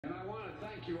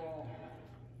you all.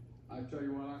 I tell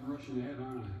you what, I'm rushing ahead,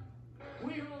 aren't I?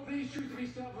 We hold these truths to be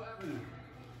self-evident.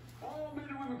 All men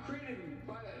and women created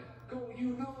by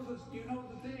you know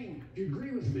the thing. You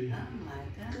agree with me? Oh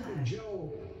my God.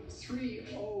 Joe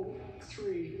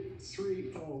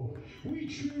 30330. We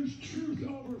choose truth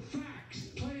over facts.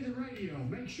 Play the radio.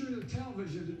 Make sure the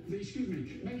television,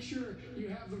 make sure you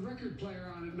have the record player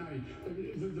on at night.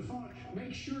 The phone.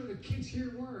 Make sure the kids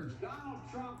hear words. Donald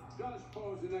Trump does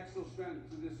pose an exoskeleton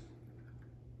to this.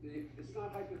 It's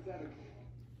not hypothetical.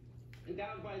 And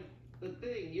down by the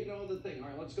thing, you know the thing. All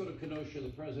right, let's go to Kenosha. The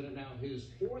president now, his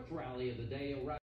fourth rally of the day.